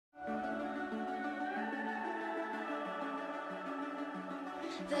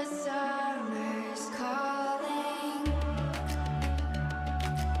The summer's calling.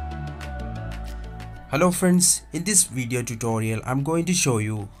 Hello friends, in this video tutorial I'm going to show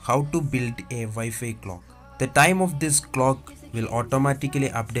you how to build a Wi-Fi clock. The time of this clock will automatically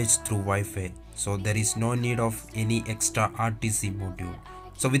update through Wi-Fi, so there is no need of any extra RTC module.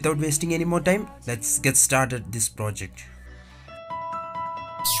 So without wasting any more time, let's get started this project.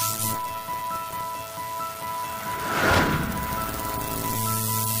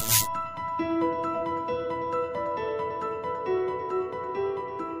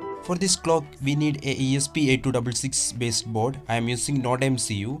 For this clock we need a ESP8266 based board. I am using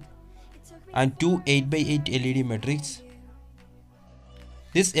nodemcu and two 8x8 LED matrix.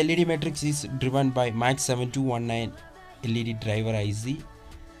 This LED matrix is driven by MAX7219 LED driver IC.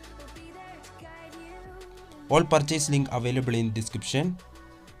 All purchase link available in description.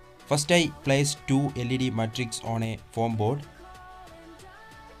 First I placed two LED matrix on a foam board.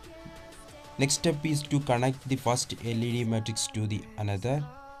 Next step is to connect the first LED matrix to the another.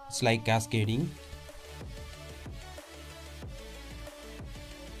 It's like cascading.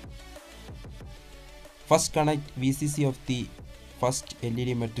 First connect VCC of the first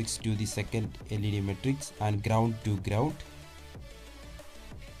LED matrix to the second LED matrix and ground to ground.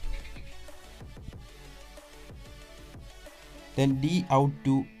 Then D out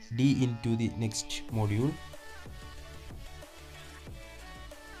to D into the next module.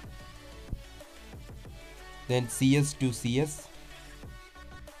 Then CS to CS.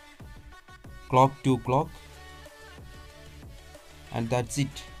 Clock to clock, and that's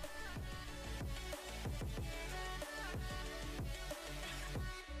it.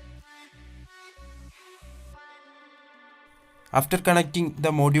 After connecting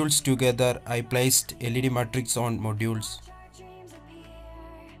the modules together, I placed LED matrix on modules. Dreams appear.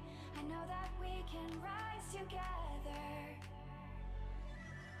 I know that we can rise together.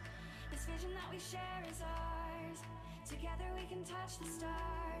 This vision that we share is ours. Together we can touch the stars.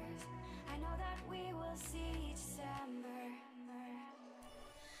 I know that we will see December.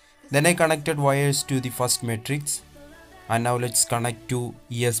 Then I connected wires to the first matrix, and now let's connect to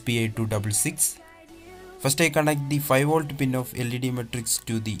ESP8266. First I connect the 5V pin of LED matrix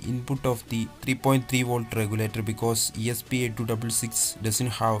to the input of the 3.3V regulator because ESP8266 doesn't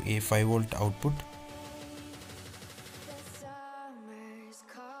have a 5V output. The summer's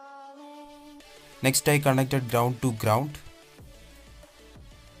calling. Next I connected ground to ground.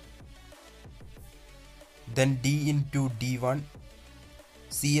 Then D into D1,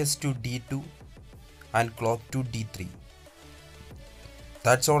 CS to D2 and clock to D3.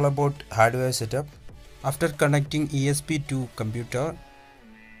 That's all about hardware setup. After connecting ESP to computer,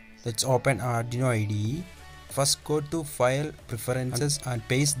 let's open Arduino IDE. First go to File, Preferences and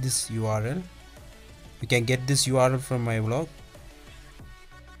paste this URL. You can get this URL from my blog.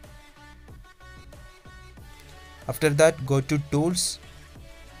 After that go to Tools,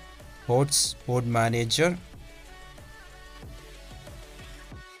 Boards, Board Manager.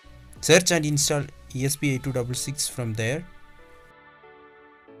 Search and install ESP8266 from there.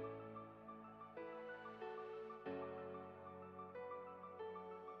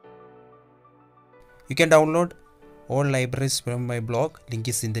 You can download all libraries from my blog, link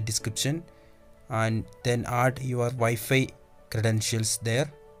is in the description, and then add your Wi-Fi credentials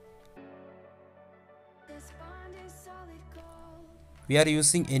there. This bond is solid gold. We are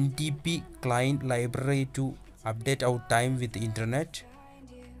using NTP client library to update our time with the internet.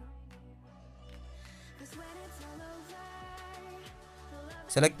 Find you. 'Cause when it's all over,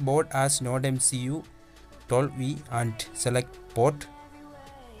 Select board as nodemcu 12V and select port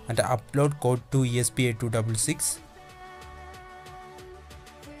and upload code to ESP8266.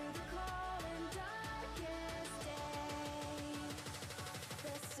 through the cold and darkest day,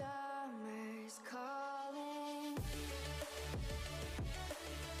 the summer's calling.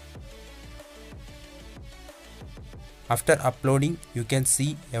 After uploading, you can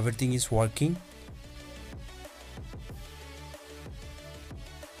see everything is working.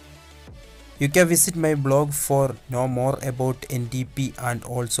 You can visit my blog for know more about NTP and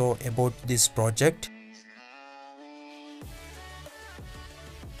also about this project.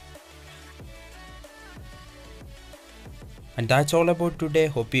 And that's all about today.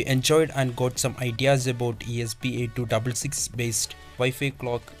 Hope you enjoyed and got some ideas about ESP8266 based Wi-Fi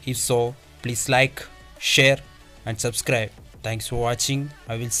clock. If so, please like, share and subscribe. Thanks for watching.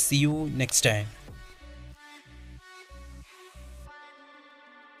 I will see you next time.